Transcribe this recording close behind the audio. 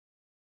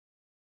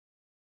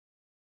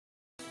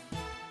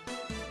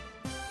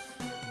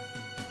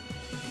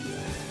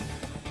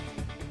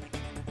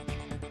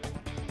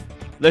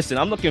listen,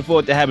 I'm looking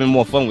forward to having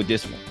more fun with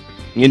this one.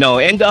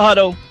 In the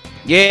huddle,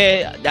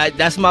 yeah,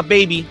 that's my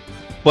baby.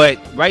 But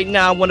right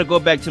now, I want to go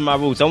back to my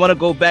roots. I want to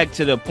go back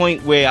to the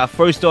point where I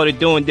first started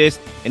doing this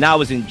and I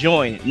was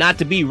enjoying it. Not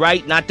to be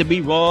right, not to be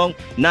wrong,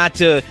 not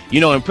to,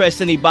 impress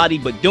anybody,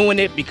 but doing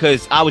it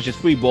because I was just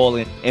free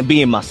balling and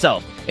being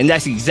myself. And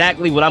that's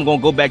exactly what I'm going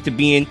to go back to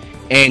being.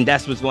 And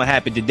that's what's going to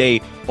happen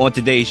today on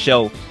today's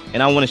show.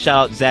 And I want to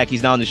shout out Zach.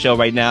 He's not on the show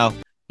right now,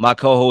 my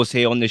co-host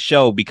here on the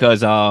show,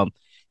 because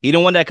he the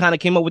one that kind of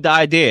came up with the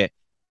idea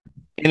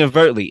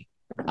inadvertently.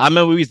 I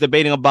remember we was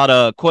debating about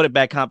a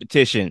quarterback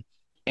competition.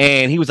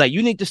 And he was like,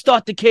 you need to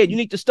start the kid. You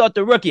need to start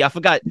the rookie. I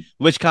forgot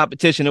which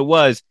competition it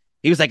was.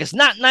 He was like, it's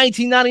not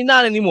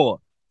 1999 anymore.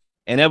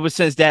 And ever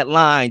since that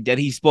line that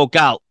he spoke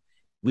out,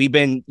 we've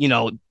been,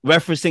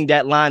 referencing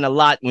that line a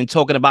lot when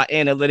talking about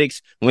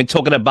analytics, when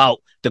talking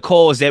about the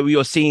calls that we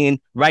are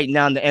seeing right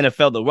now in the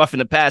NFL, the roughing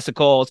the passer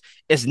calls.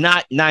 It's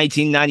not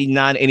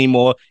 1999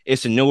 anymore.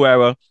 It's a new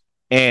era,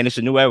 and it's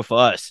a new era for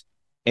us.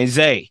 And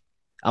Zay,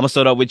 I'm going to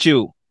start off with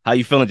you. How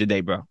you feeling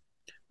today, bro?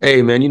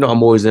 Hey, man,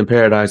 I'm always in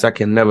paradise. I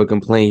can never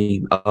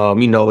complain.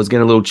 It's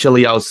getting a little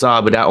chilly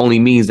outside, but that only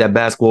means that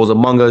basketball is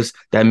among us.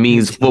 That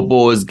means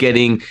football is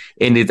getting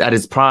at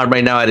its prime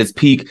right now, at its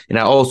peak. And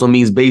that also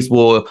means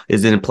baseball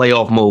is in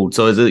playoff mode.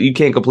 So you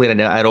can't complain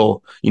at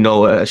all.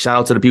 Shout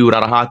out to the people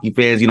that are hockey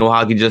fans.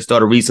 Hockey just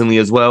started recently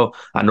as well.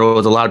 I know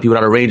there's a lot of people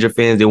that are Ranger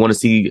fans. They want to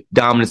see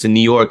dominance in New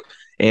York.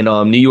 And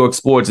New York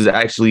sports has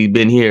actually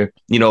been here.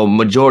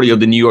 Majority of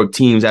the New York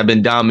teams have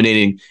been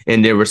dominating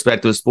in their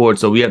respective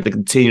sports. So we have to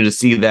continue to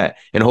see that.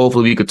 And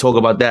hopefully we could talk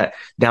about that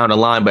down the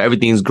line. But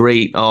everything's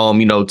great.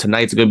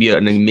 Tonight's going to be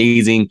an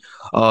amazing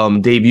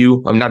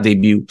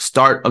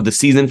start of the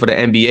season for the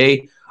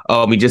NBA.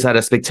 We just had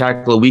a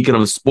spectacular weekend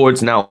of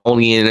sports, not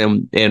only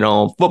in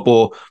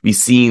football. We've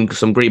seen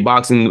some great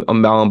boxing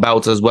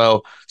bouts as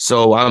well.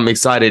 So I'm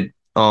excited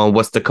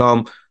what's to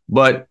come.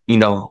 But,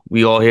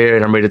 we all here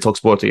and I'm ready to talk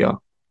sports to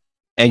y'all.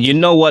 And you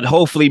know what?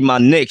 Hopefully my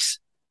Knicks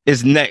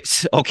is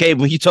next. Okay,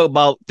 when you talk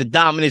about the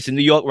dominance in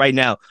New York right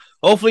now,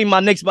 hopefully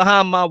my Knicks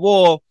behind my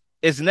wall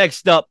is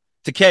next up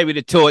to carry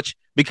the torch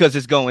because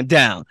it's going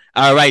down.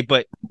 All right,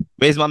 but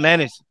where's my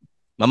manners?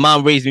 My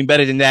mom raised me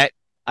better than that.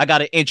 I got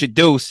to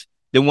introduce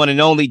the one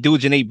and only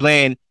Dujanae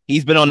Bland.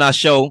 He's been on our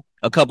show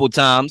a couple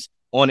times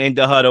on In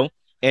the Huddle,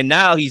 and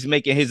now he's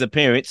making his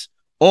appearance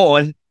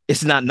on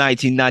It's Not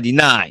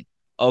 1999.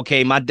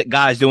 Okay, my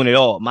guy's doing it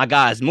all. My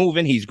guy's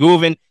moving. He's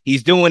grooving.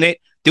 He's doing it.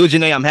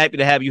 Dujanae, I'm happy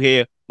to have you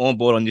here on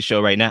board on the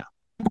show right now.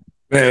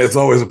 Man, it's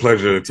always a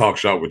pleasure to talk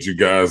shop with you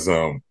guys.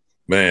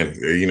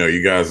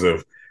 You guys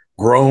have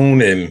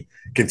grown and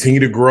continue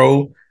to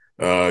grow.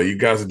 You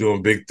guys are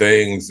doing big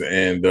things,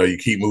 and you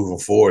keep moving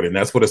forward, and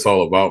that's what it's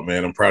all about,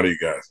 man. I'm proud of you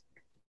guys.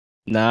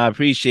 Nah, I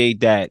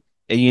appreciate that.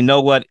 And you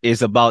know what?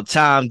 It's about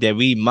time that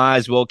we might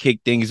as well kick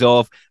things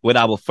off with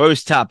our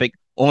first topic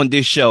on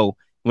this show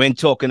when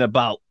talking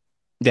about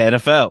the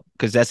NFL,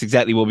 because that's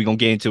exactly what we're going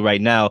to get into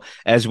right now.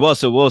 As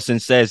Russell Wilson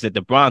says that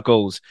the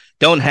Broncos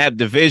don't have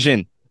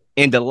division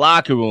in the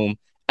locker room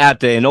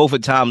after an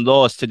overtime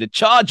loss to the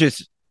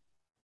Chargers.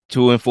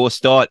 2-4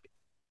 start.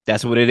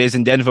 That's what it is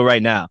in Denver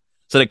right now.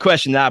 So the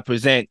question that I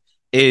present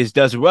is,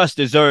 does Russ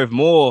deserve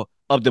more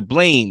of the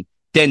blame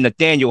than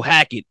Nathaniel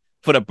Hackett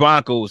for the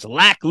Broncos'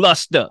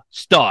 lackluster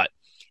start?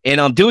 And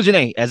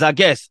Dujanae, as our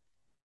guest,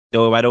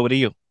 throw it right over to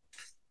you.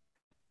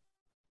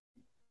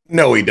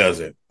 No, he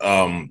doesn't.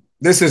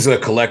 This is a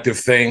collective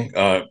thing.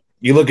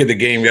 You look at the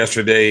game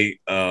yesterday,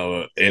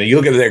 and you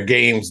look at their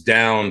games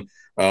down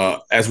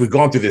as we've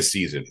gone through this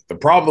season. The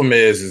problem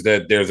is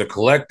that there's a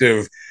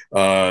collective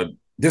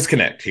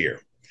disconnect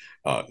here.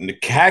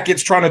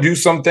 Hackett's trying to do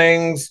some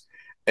things,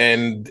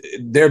 and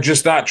they're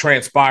just not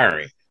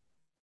transpiring.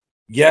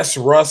 Yes,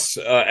 Russ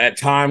at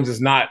times is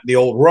not the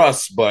old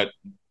Russ, but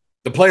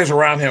the players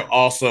around him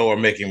also are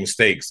making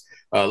mistakes.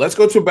 Let's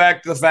go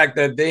back to the fact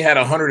that they had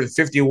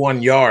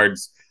 151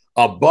 yards,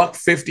 a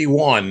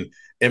 $151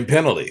 in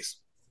penalties.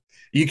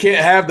 You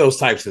can't have those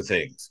types of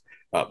things.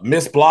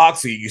 Missed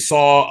blocks. You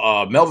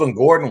saw Melvin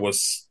Gordon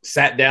was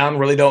sat down.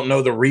 Really don't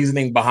know the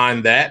reasoning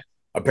behind that.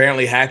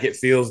 Apparently Hackett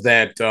feels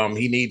that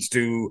he needs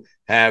to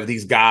have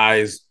these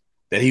guys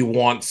that he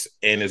wants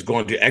and is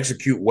going to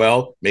execute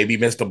well, maybe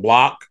missed a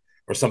block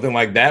or something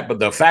like that. But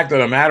the fact of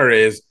the matter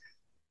is,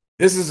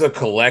 this is a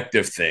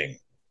collective thing.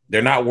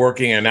 They're not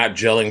working and not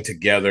gelling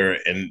together,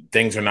 and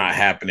things are not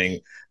happening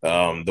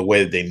the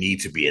way that they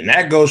need to be. And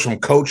that goes from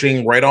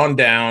coaching right on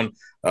down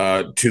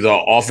to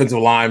the offensive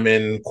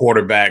lineman,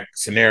 quarterback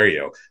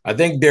scenario. I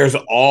think there's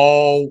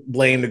all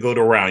blame to go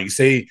around. You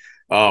say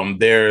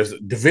there's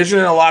division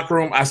in the locker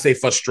room. I say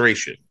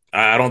frustration.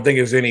 I don't think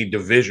there's any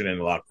division in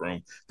the locker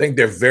room. I think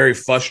they're very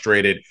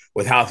frustrated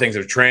with how things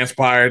have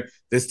transpired.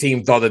 This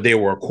team thought that they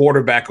were a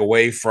quarterback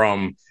away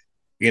from,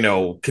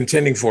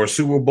 contending for a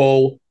Super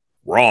Bowl.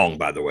 Wrong,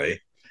 by the way.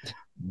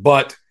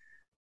 But,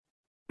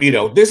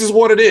 this is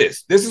what it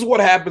is. This is what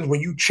happens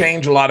when you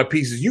change a lot of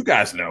pieces. You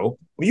guys know,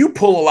 when you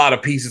pull a lot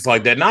of pieces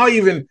like that. Now,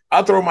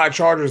 I'll throw my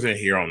Chargers in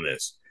here on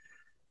this.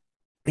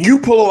 You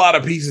pull a lot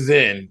of pieces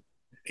in,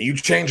 and you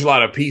change a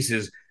lot of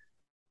pieces,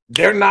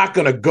 they're not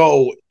going to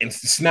go and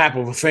snap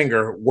of a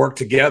finger, work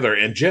together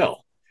and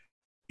gel.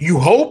 You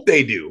hope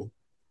they do,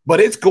 but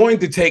it's going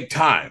to take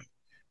time.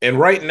 And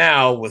right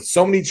now, with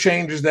so many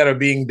changes that are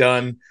being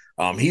done,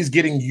 he's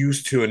getting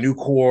used to a new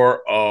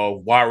core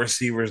of wide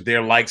receivers,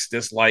 their likes,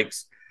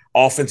 dislikes,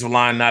 offensive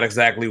line not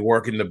exactly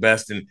working the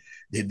best. And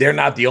they're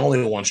not the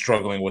only one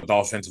struggling with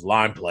offensive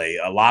line play.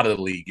 A lot of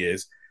the league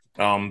is.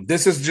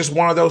 This is just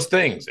one of those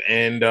things.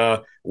 And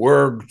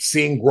we're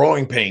seeing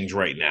growing pains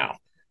right now.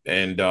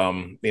 And,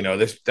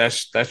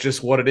 that's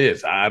just what it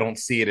is. I don't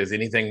see it as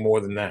anything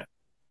more than that.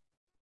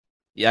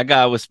 Yeah, I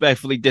gotta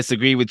respectfully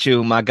disagree with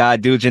you, my guy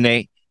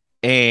Dujane,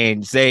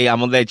 and say I'm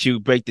gonna let you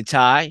break the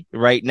tie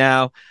right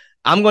now.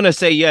 I'm gonna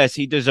say yes,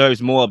 he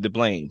deserves more of the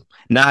blame.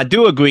 Now, I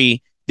do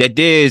agree that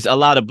there's a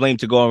lot of blame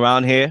to go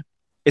around here.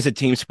 It's a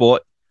team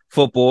sport.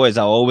 Football, as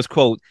I always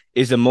quote,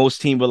 is the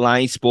most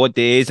team-reliant sport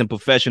there is in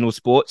professional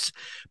sports.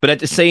 But at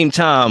the same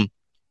time,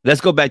 let's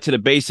go back to the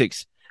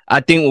basics. I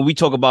think when we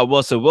talk about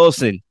Russell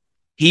Wilson,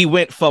 he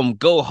went from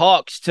Go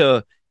Hawks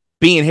to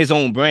being his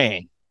own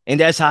brand. And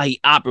that's how he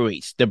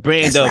operates. The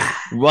brand of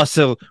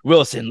Russell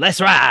Wilson.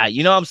 Let's ride.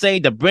 You know what I'm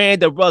saying? The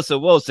brand of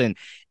Russell Wilson.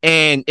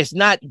 And it's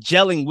not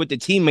gelling with the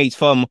teammates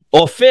from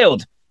off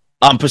field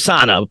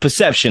persona,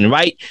 perception,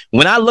 right?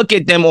 When I look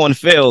at them on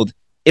field,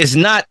 it's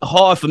not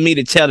hard for me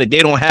to tell that they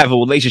don't have a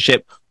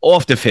relationship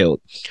off the field.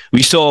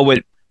 We saw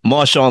what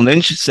Marshawn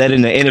Lynch said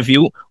in the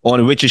interview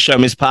on Richard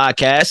Sherman's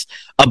podcast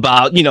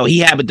about, he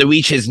happened to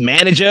reach his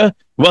manager,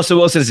 Russell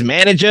Wilson's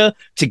manager,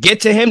 to get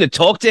to him, to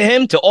talk to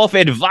him, to offer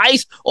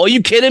advice. Are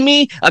you kidding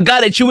me? A guy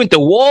that you went to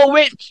war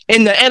with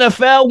in the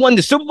NFL, won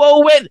the Super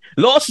Bowl with,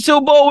 lost the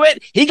Super Bowl with,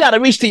 he got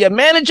to reach to your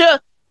manager?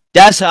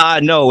 That's how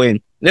I know.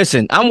 And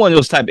listen, I'm one of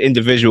those type of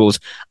individuals.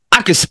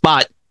 I could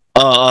spot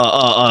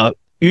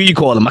you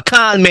call him a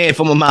con man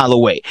from a mile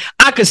away.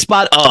 I could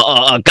spot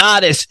a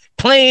guy that's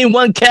playing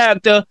one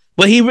character,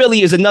 but he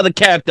really is another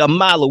character a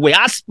mile away.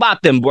 I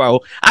spot them, bro.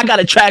 I got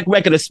a track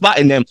record of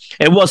spotting them,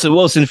 and Russell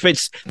Wilson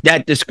fits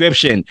that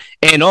description.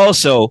 And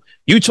also,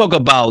 you talk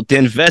about the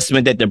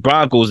investment that the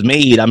Broncos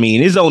made. I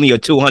mean, it's only a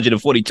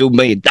 $242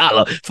 million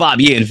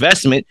 5-year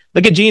investment.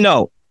 Look at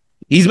Geno.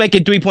 He's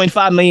making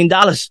 $3.5 million.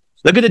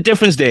 Look at the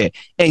difference there.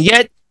 And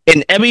yet,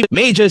 in every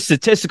major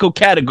statistical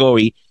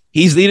category,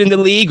 he's leading the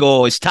league,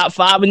 or is top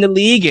 5 in the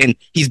league, and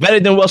he's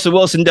better than Russell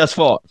Wilson thus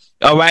far.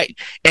 All right.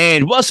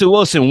 And Russell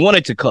Wilson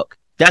wanted to cook.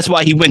 That's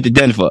why he went to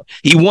Denver.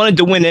 He wanted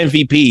to win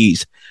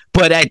MVPs.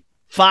 But at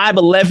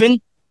 5'11",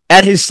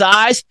 at his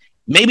size,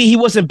 maybe he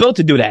wasn't built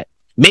to do that.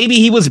 Maybe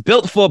he was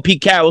built for a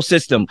Pete Carroll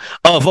system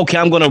of, okay,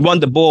 I'm going to run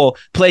the ball,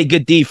 play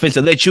good defense,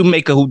 and let you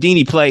make a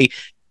Houdini play,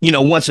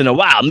 once in a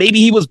while. Maybe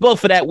he was built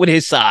for that with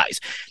his size.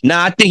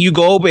 Now, I think you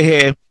go over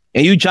here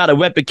and you try to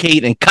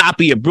replicate and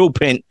copy a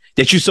blueprint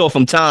that you saw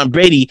from Tom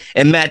Brady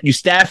and Matthew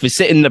Stafford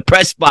sitting in the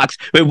press box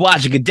with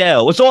Roger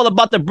Goodell. It's all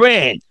about the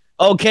brand,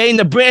 okay? And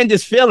the brand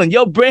is failing.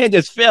 Your brand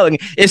is failing.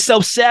 It's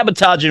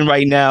self-sabotaging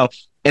right now,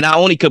 and I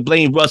only could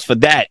blame Russ for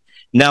that.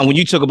 Now, when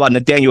you talk about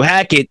Nathaniel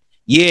Hackett,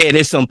 yeah,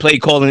 there's some play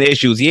calling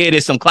issues. Yeah,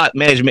 there's some clock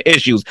management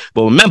issues.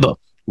 But remember,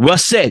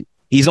 Russ said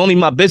he's only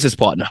my business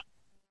partner.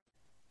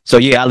 So,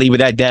 yeah, I'll leave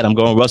it at that. I'm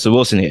going Russell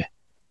Wilson here.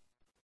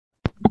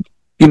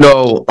 They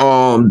both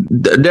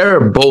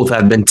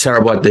have been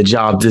terrible at the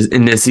job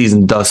in this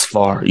season thus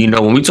far.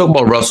 When we talk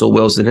about Russell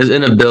Wilson, his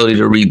inability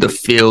to read the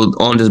field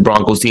on this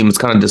Broncos team is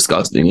kind of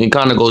disgusting. It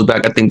kind of goes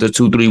back, I think, to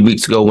 2-3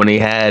 weeks ago when they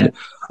had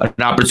an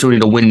opportunity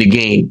to win the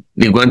game.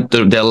 They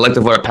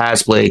elected for a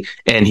pass play,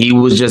 and he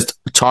was just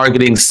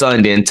targeting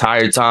Sun the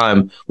entire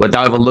time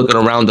without even looking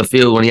around the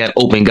field when he had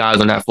open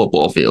guys on that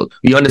football field.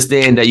 You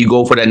understand that you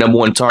go for that number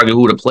one target,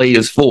 who the play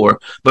is for,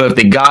 but if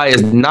the guy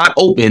is not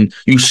open,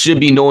 you should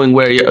be knowing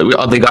where your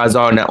other guys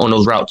are on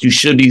those routes. You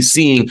should be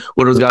seeing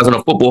where those guys on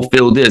the football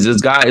field is.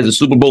 This guy is a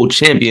Super Bowl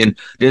champion.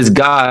 This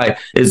guy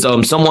is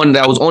someone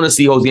that was on the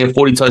Seahawks getting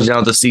 40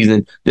 touchdowns a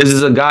season. This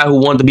is a guy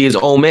who wanted to be his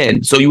own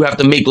man. So you have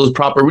to make those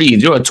proper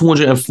reads. You're a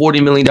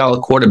 $240 million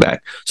quarterback.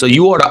 So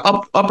you are the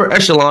upper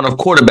echelon of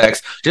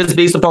quarterbacks just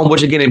based upon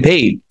what you're getting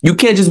paid. You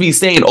can't just be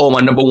saying, oh, my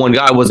number one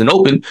guy wasn't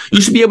open.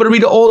 You should be able to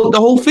read the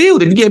whole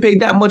field if you get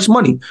paid that much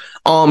money.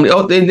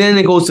 And then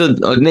it goes to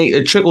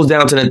it trickles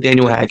down to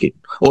Nathaniel Hackett,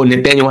 or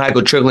Nathaniel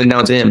Hackett trickling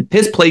down to him.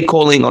 His play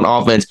calling on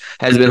offense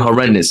has been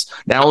horrendous.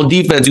 Now on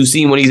defense, you've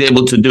seen what he's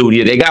able to do.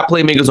 They got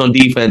playmakers on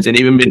defense, and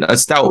they've even been a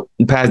stout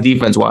pass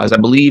defense wise. I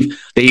believe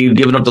they've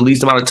given up the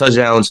least amount of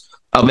touchdowns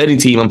of any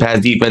team on pass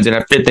defense, and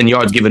are 5th in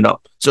yards given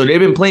up. So they've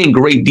been playing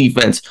great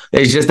defense.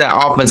 It's just that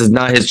offense is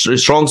not his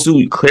strong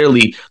suit.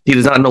 Clearly, he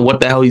does not know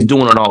what the hell he's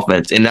doing on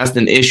offense, and that's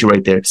an issue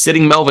right there.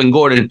 Sitting Melvin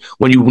Gordon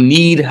when you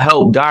need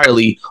help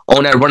direly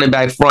on that running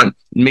back front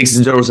makes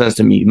zero sense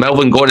to me.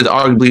 Melvin Gordon is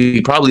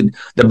arguably probably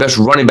the best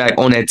running back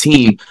on that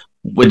team,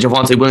 with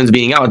Javonte Williams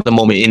being out at the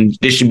moment, and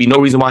there should be no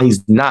reason why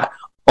he's not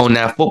on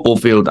that football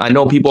field. I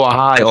know people are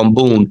high on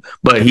Boone,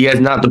 but he has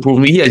not to prove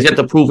me. He has yet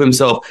to prove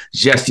himself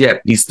just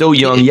yet. He's still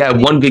young. He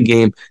had one good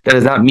game. That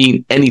does not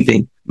mean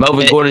anything.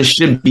 Melvin Gordon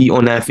should be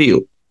on that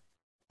field.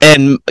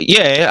 And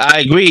yeah, I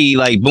agree.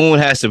 Like Boone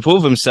has to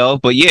prove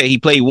himself, but yeah, he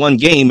played one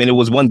game and it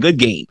was one good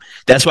game.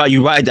 That's why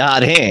you ride the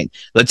hot hand.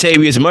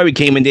 Latavius Murray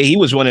came in there; he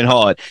was running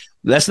hard.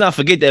 Let's not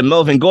forget that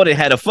Melvin Gordon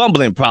had a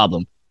fumbling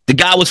problem. The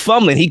guy was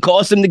fumbling. He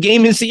cost him the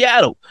game in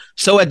Seattle.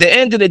 So at the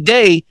end of the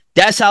day,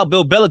 that's how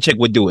Bill Belichick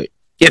would do it.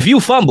 If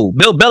you fumble,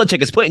 Bill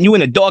Belichick is putting you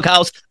in a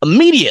doghouse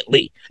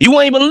immediately. You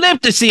won't even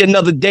live to see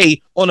another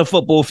day on the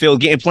football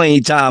field getting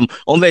playing time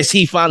unless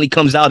he finally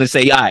comes out and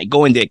say, all right,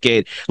 go in there,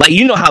 kid. Like,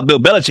 you know how Bill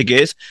Belichick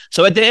is.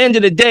 So at the end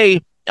of the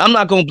day, I'm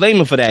not going to blame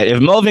him for that.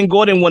 If Melvin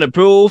Gordon want to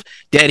prove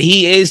that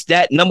he is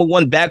that number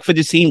one back for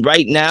the team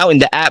right now in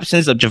the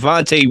absence of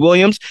Javonte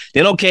Williams,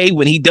 then okay,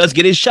 when he does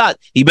get his shot,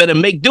 he better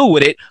make do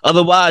with it.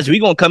 Otherwise,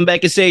 we're going to come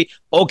back and say,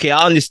 okay,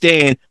 I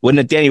understand what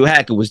Nathaniel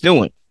Hackett was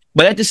doing.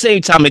 But at the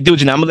same time,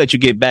 Adugin, I'm going to let you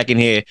get back in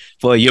here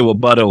for your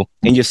rebuttal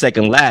in your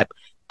second lap.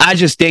 I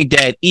just think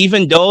that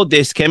even though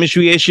there's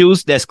chemistry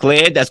issues that's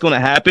clear, that's going to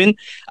happen.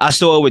 I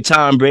saw it with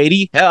Tom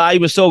Brady. Hell, I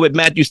even saw it with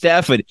Matthew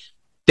Stafford.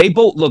 They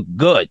both look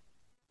good,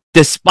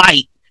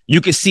 despite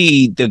you can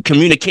see the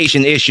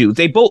communication issues.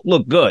 They both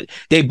look good.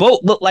 They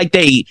both look like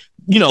they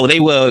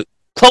were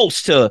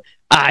close to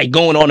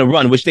going on a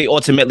run, which they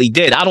ultimately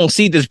did. I don't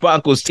see this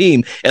Broncos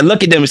team and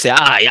look at them and say,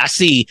 I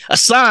see a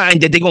sign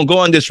that they're going to go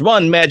on this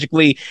run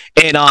magically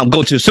and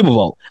go to the Super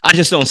Bowl. I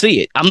just don't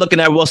see it. I'm looking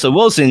at Russell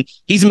Wilson.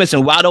 He's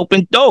missing wide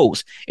open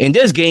throws. In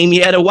this game, he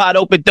had a wide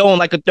open throw on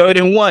like a 3rd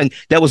and 1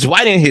 that was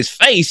right in his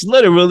face,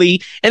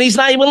 literally, and he's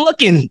not even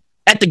looking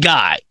at the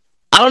guy.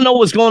 I don't know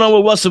what's going on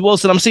with Russell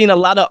Wilson. I'm seeing a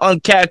lot of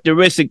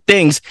uncharacteristic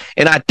things,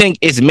 and I think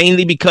it's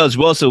mainly because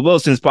Russell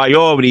Wilson's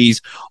priorities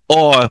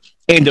are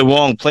in the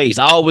wrong place.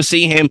 I always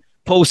see him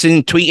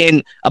posting,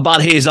 tweeting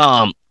about his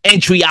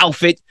entry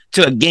outfit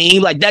to a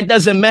game. Like, that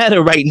doesn't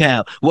matter right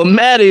now. What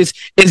matters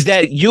is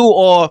that you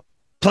are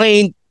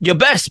playing your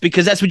best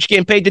because that's what you're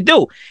getting paid to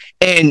do.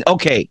 And,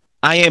 okay,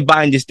 I am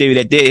buying this theory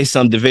that there is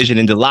some division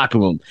in the locker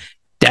room.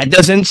 That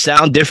doesn't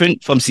sound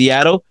different from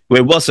Seattle,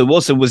 where Russell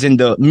Wilson was in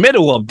the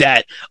middle of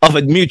that, of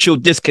a mutual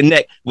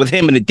disconnect with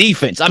him and the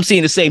defense. I'm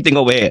seeing the same thing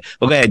over here.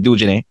 But go ahead,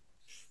 Dujane.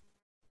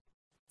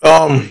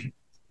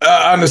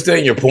 I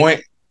understand your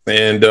point.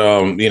 And,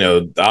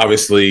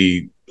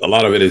 obviously a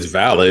lot of it is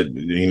valid,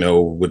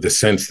 with the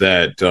sense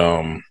that,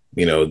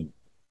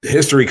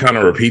 history kind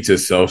of repeats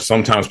itself.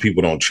 Sometimes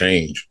people don't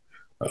change,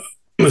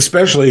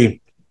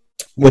 especially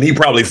when he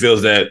probably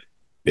feels that,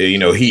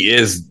 he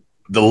is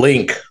the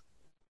link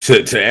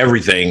to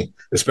everything,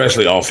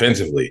 especially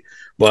offensively.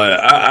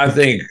 But I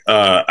think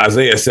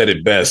Isaiah said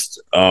it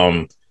best.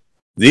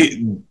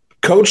 The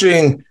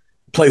coaching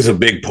plays a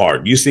big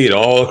part. You see it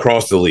all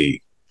across the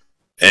league.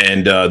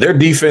 And their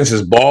defense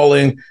is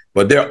balling,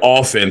 but their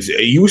offense,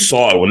 you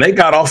saw it. When they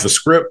got off the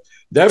script,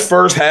 that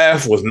first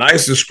half was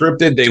nice and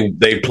scripted.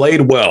 They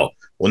played well.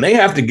 When they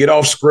have to get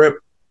off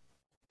script,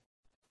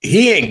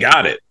 he ain't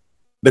got it.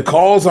 The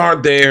calls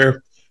aren't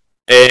there,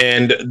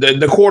 and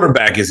the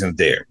quarterback isn't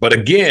there. But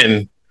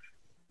again,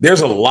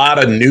 there's a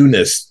lot of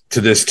newness to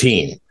this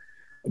team.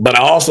 But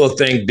I also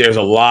think there's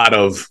a lot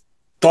of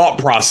thought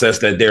process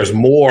that there's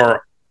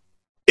more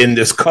in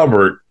this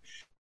cupboard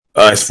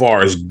as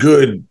far as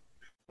good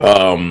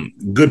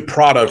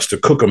products to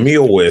cook a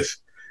meal with,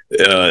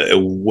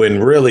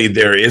 when really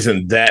there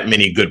isn't that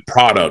many good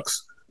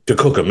products to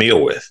cook a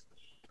meal with.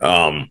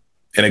 And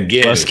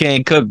again, Russ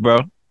can't cook,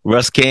 bro.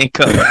 Russ can't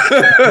cook.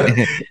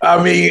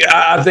 I mean,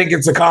 I think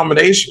it's a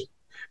combination.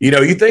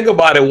 You think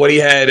about it, what he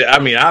had. I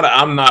mean,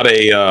 I'm not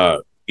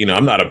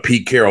a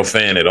Pete Carroll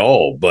fan at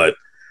all, but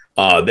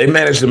they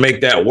managed to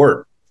make that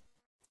work.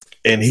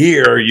 And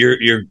here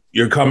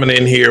you're coming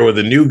in here with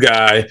a new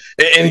guy,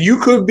 and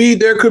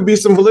there could be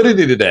some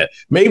validity to that.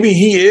 Maybe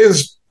he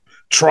is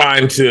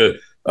trying to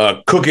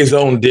cook his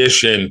own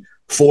dish and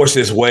force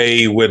his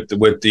way with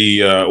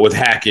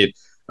Hackett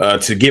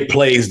to get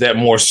plays that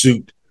more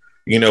suit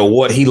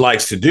what he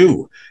likes to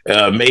do.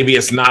 Maybe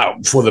it's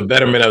not for the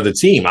betterment of the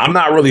team. I'm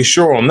not really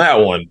sure on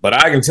that one, but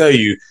I can tell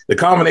you the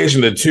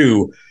combination of the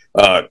two,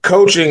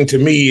 coaching to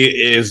me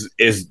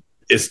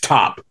is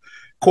top.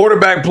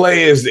 Quarterback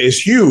play is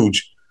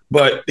huge,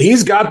 but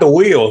he's got the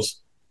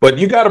wheels. But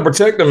you got to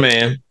protect the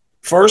man,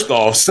 first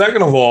off.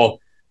 Second of all,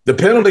 the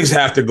penalties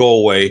have to go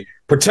away.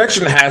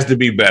 Protection has to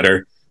be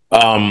better.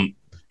 I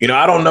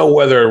don't know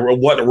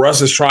what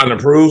Russ is trying to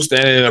prove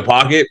standing in the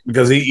pocket,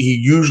 because he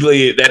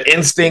usually, that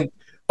instinct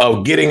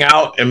of getting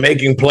out and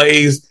making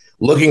plays,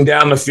 looking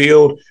down the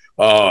field,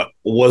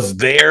 was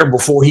there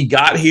before he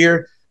got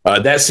here.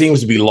 That seems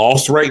to be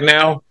lost right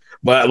now.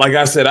 But like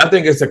I said, I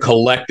think it's a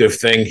collective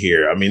thing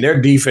here. I mean, their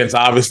defense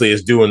obviously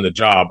is doing the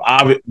job,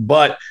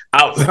 but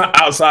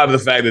outside of the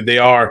fact that they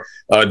are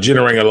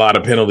generating a lot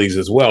of penalties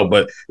as well.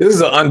 But this is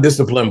an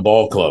undisciplined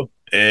ball club,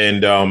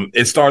 and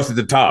it starts at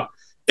the top.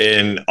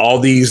 And all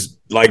these,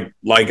 like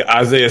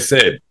Isaiah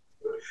said,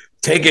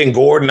 taking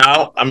Gordon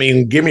out. I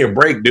mean, give me a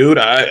break, dude.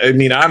 I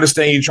mean, I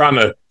understand you're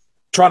trying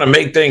to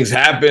make things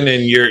happen,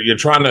 and you're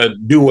trying to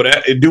do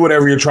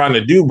whatever you're trying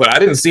to do. But I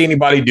didn't see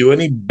anybody do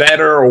any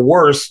better or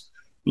worse.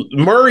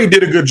 Murray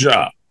did a good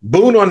job.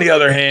 Boone, on the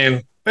other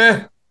hand,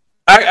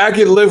 I I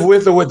could live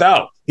with or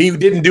without. He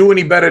didn't do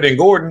any better than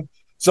Gordon.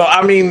 So,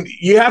 I mean,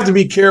 you have to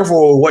be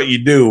careful with what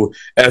you do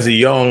as a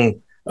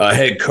young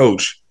head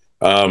coach.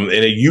 And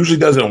it usually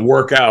doesn't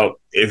work out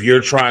if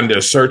you're trying to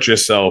assert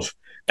yourself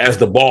as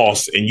the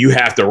boss and you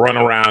have to run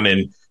around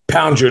and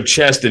pound your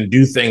chest and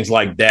do things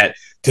like that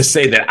to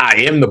say that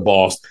I am the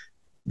boss.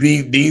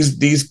 These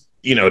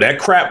that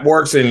crap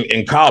works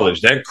in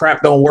college. That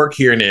crap don't work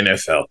here in the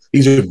NFL.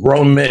 These are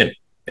grown men.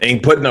 They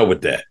ain't putting up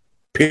with that.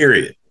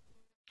 Period.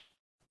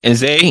 And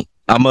Zay,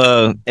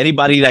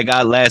 anybody that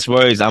got last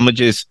words, I'm gonna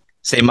just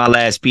say my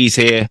last piece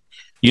here.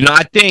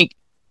 I think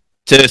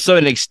to a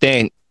certain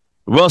extent,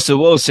 Russell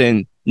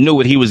Wilson knew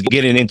what he was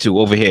getting into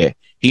over here.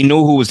 He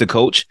knew who was the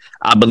coach.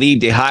 I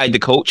believe they hired the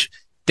coach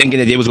thinking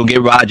that they was gonna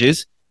get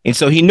Rodgers, and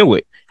so he knew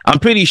it. I'm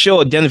pretty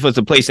sure Denver's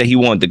the place that he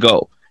wanted to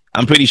go.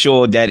 I'm pretty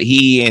sure that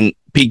he and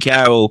Pete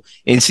Carroll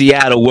in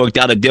Seattle worked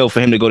out a deal for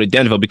him to go to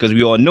Denver because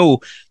we all knew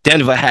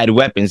Denver had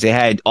weapons. They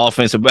had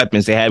offensive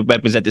weapons. They had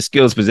weapons at the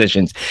skills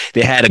positions.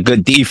 They had a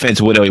good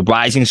defense with a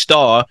rising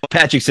star,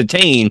 Patrick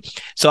Surtain.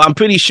 So I'm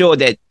pretty sure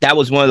that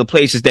was one of the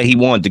places that he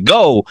wanted to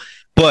go.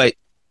 But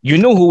you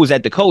knew who was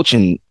at the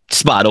coaching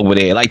spot over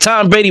there. Like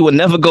Tom Brady would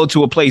never go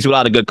to a place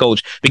without a good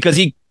coach because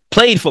he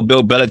played for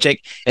Bill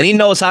Belichick and he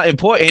knows how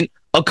important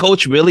a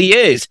coach really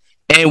is.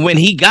 And when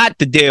he got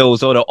the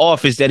deals or the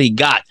offers that he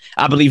got,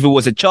 I believe it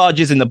was the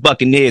Chargers and the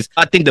Buccaneers.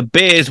 I think the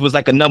Bears was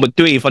like a number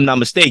 3, if I'm not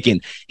mistaken.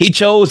 He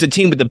chose the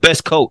team with the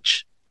best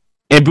coach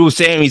and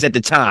Bruce Arians at the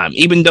time.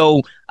 Even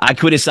though I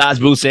criticize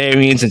Bruce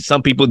Arians and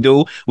some people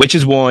do, which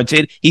is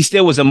warranted, he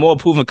still was a more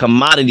proven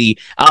commodity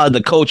out of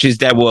the coaches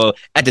that were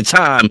at the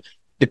time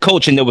the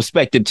coach in the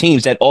respective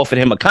teams that offered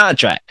him a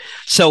contract.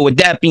 So with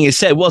that being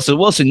said,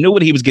 Wilson knew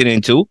what he was getting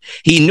into.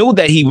 He knew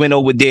that he went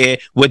over there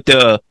with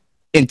the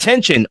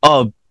intention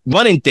of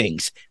running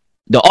things.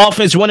 The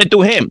offense running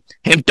through him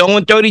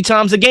throwing 30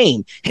 times a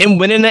game, him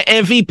winning the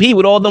MVP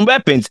with all them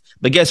weapons.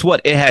 But guess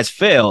what? It has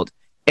failed.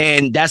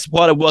 And that's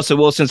part of Russell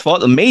Wilson's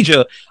fault, a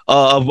major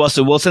of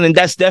Russell Wilson. And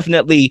that's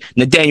definitely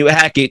Nathaniel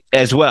Hackett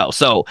as well.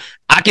 So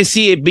I can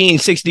see it being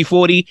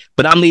 60-40,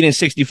 but I'm leading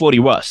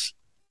 60-40 Russ.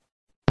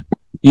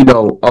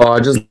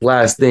 Just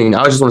last thing.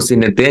 I just want to say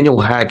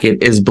Nathaniel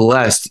Hackett is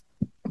blessed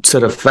to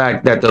the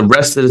fact that the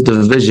rest of this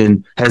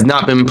division has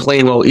not been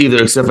playing well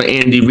either, except for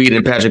Andy Reid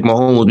and Patrick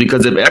Mahomes.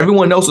 Because if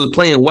everyone else was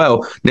playing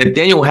well,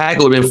 Nathaniel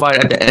Hackett would have been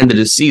fired at the end of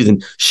the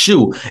season.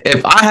 Shoot,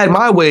 if I had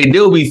my way,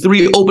 there would be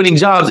 3 opening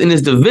jobs in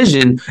this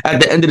division at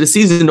the end of the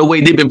season the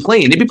way they've been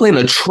playing. They've been playing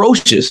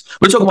atrocious.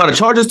 We're talking about a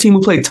Chargers team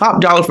who played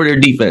top dollar for their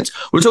defense.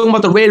 We're talking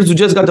about the Raiders who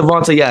just got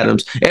Devontae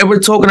Adams. And we're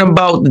talking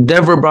about the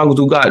Denver Broncos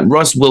who got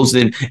Russ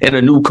Wilson and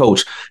a new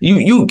coach.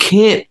 You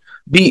can't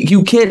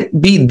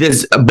be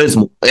this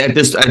abysmal at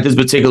this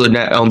particular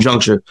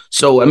juncture.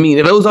 So I mean,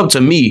 if it was up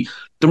to me,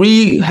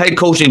 3 head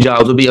coaching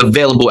jobs would be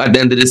available at the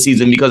end of the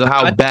season because of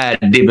how bad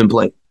they've been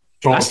playing.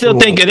 I still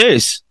think it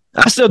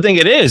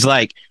is.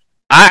 Like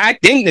I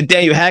think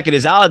Nathaniel Hackett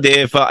is out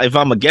there if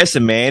I'm a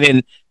guessing man.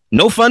 And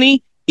no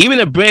funny, even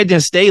if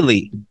Brandon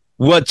Staley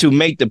were to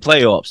make the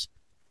playoffs,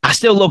 I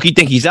still low-key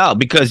think he's out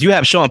because you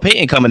have Sean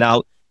Payton coming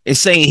out and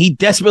saying he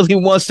desperately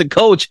wants to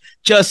coach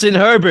Justin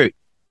Herbert.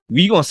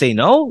 You gonna say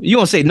no? You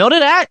gonna say no to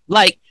that?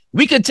 Like,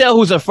 we could tell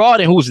who's a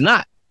fraud and who's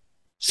not.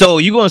 So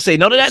you gonna say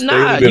no to that?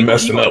 Nah, been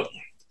messing up.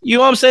 You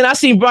know what I'm saying? I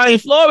seen Brian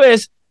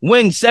Flores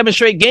win 7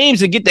 straight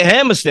games and get the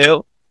hammer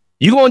still.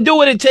 You gonna do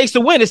what it takes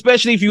to win,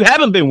 especially if you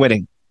haven't been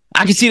winning.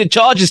 I can see the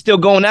Chargers still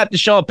going after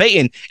Sean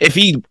Payton if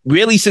he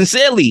really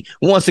sincerely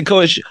wants to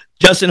coach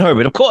Justin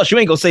Herbert. Of course, you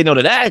ain't gonna say no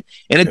to that.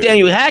 And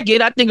Nathaniel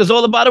Hackett, I think, is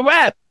all about a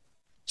rap.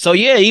 So,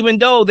 yeah, even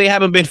though they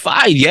haven't been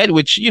fired yet,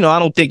 which, I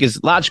don't think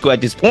is logical at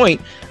this point,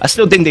 I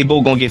still think they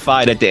both going to get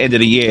fired at the end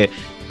of the year,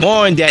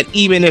 knowing that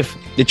even if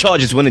the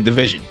Chargers win the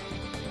division.